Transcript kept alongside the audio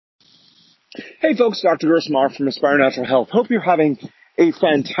Hey folks, Dr. Gersmar from Aspire Natural Health. Hope you're having a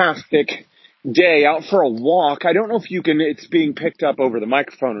fantastic day out for a walk. I don't know if it's being picked up over the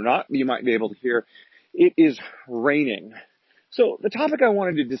microphone or not. You might be able to hear. It is raining. So the topic I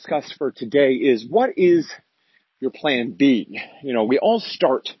wanted to discuss for today is, what is your plan B? We all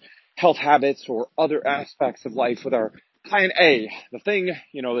start health habits or other aspects of life with our plan A, the thing,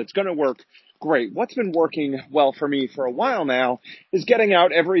 that's going to work great. What's been working well for me for a while now is getting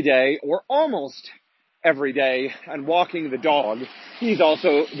out every day or almost every day and walking the dog. He's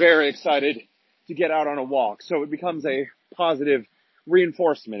also very excited to get out on a walk. So it becomes a positive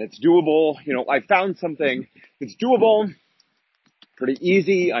reinforcement. It's doable. I found something that's doable, pretty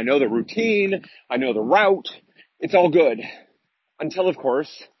easy. I know the routine. I know the route. It's all good until, of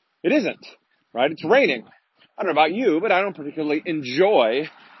course, it isn't, right? It's raining. I don't know about you, but I don't particularly enjoy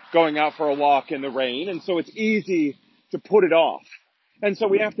going out for a walk in the rain, and so it's easy to put it off. And so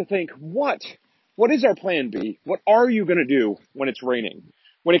we have to think, what is our plan B? What are you going to do when it's raining?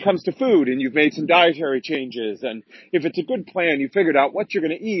 When it comes to food and you've made some dietary changes, and if it's a good plan, you figured out what you're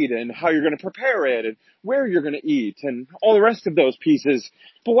going to eat and how you're going to prepare it and where you're going to eat and all the rest of those pieces.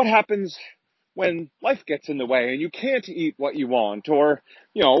 But what happens when life gets in the way and you can't eat what you want? Or,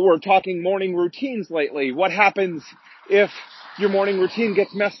 we're talking morning routines lately. What happens if your morning routine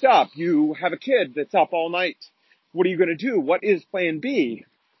gets messed up? You have a kid that's up all night. What are you going to do? What is plan B?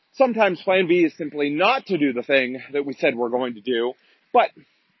 Sometimes plan B is simply not to do the thing that we said we're going to do. But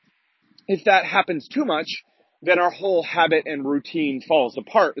if that happens too much, then our whole habit and routine falls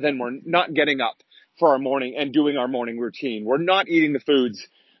apart. Then we're not getting up for our morning and doing our morning routine. We're not eating the foods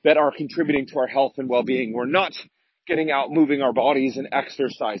that are contributing to our health and well-being. We're not getting out, moving our bodies and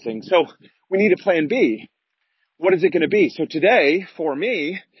exercising. So we need a plan B. What is it going to be? So today, for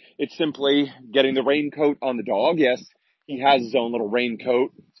me, it's simply getting the raincoat on the dog. Yes, he has his own little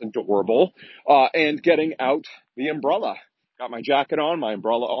raincoat. It's adorable. And getting out the umbrella. Got my jacket on, my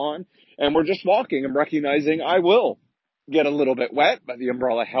umbrella on, and we're just walking. I'm recognizing I will get a little bit wet, but the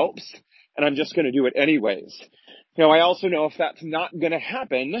umbrella helps, and I'm just going to do it anyways. I also know if that's not going to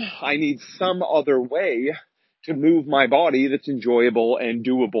happen, I need some other way to move my body that's enjoyable and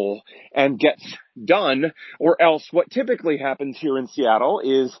doable and gets done. Or else what typically happens here in Seattle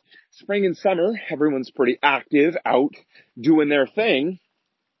is spring and summer, everyone's pretty active out doing their thing.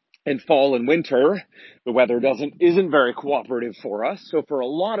 And fall and winter, the weather isn't very cooperative for us. So for a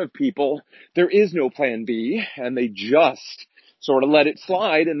lot of people, there is no plan B, and they just sort of let it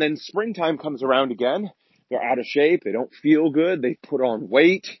slide. And then springtime comes around again. They're out of shape. They don't feel good. They put on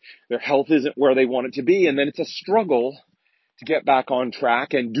weight. Their health isn't where they want it to be. And then it's a struggle to get back on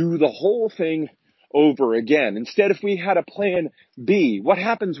track and do the whole thing over again. Instead, if we had a plan B, what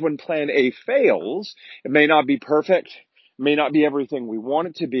happens when plan A fails? It may not be perfect. May not be everything we want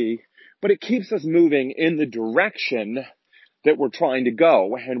it to be, but it keeps us moving in the direction that we're trying to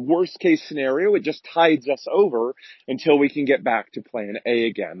go. And worst case scenario, it just tides us over until we can get back to plan A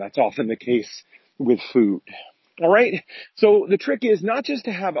again. That's often the case with food. All right. So the trick is not just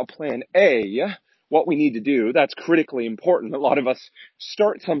to have a plan A, what we need to do. That's critically important. A lot of us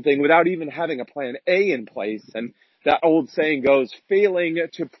start something without even having a plan A in place. And that old saying goes, failing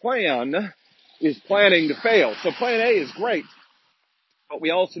to plan is planning to fail. So plan A is great, but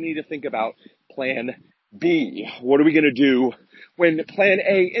we also need to think about plan B. What are we going to do when plan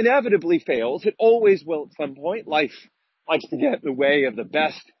A inevitably fails? It always will at some point. Life likes to get in the way of the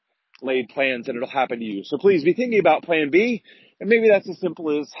best laid plans, and it'll happen to you. So please be thinking about plan B, and maybe that's as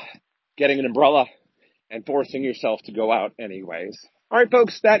simple as getting an umbrella and forcing yourself to go out anyways. All right,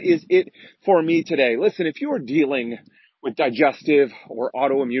 folks, that is it for me today. Listen, if you are dealing with digestive or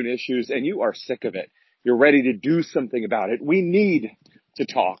autoimmune issues and you are sick of it, you're ready to do something about it, we need to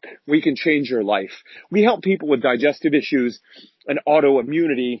talk. We can change your life. We help people with digestive issues and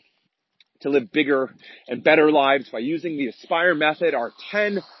autoimmunity to live bigger and better lives by using the Aspire method, our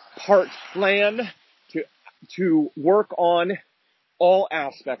 10-part plan to work on all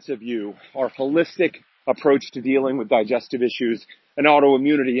aspects of you, our holistic approach to dealing with digestive issues and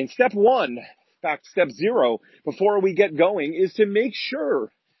autoimmunity. And step 1, in fact, step 0, before we get going, is to make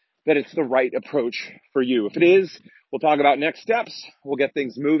sure that it's the right approach for you. If it is, we'll talk about next steps. We'll get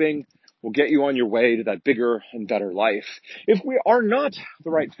things moving. We'll get you on your way to that bigger and better life. If we are not the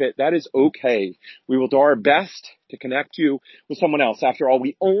right fit, that is okay. We will do our best to connect you with someone else. After all,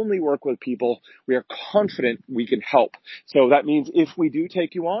 we only work with people we are confident we can help. So that means if we do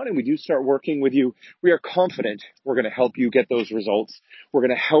take you on and we do start working with you, we are confident we're going to help you get those results. We're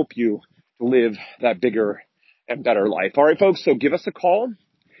going to help you live that bigger and better life. All right, folks, so give us a call,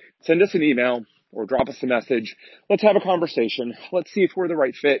 send us an email, or drop us a message. Let's have a conversation. Let's see if we're the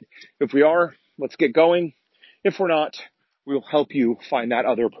right fit. If we are, let's get going. If we're not, we'll help you find that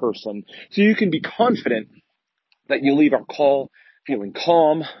other person so you can be confident that you leave our call feeling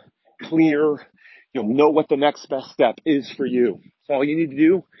calm, clear. You'll know what the next best step is for you. So all you need to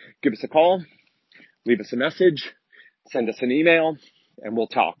do, give us a call, leave us a message, send us an email, and we'll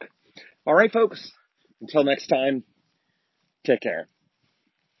talk. All right, folks. Until next time, take care.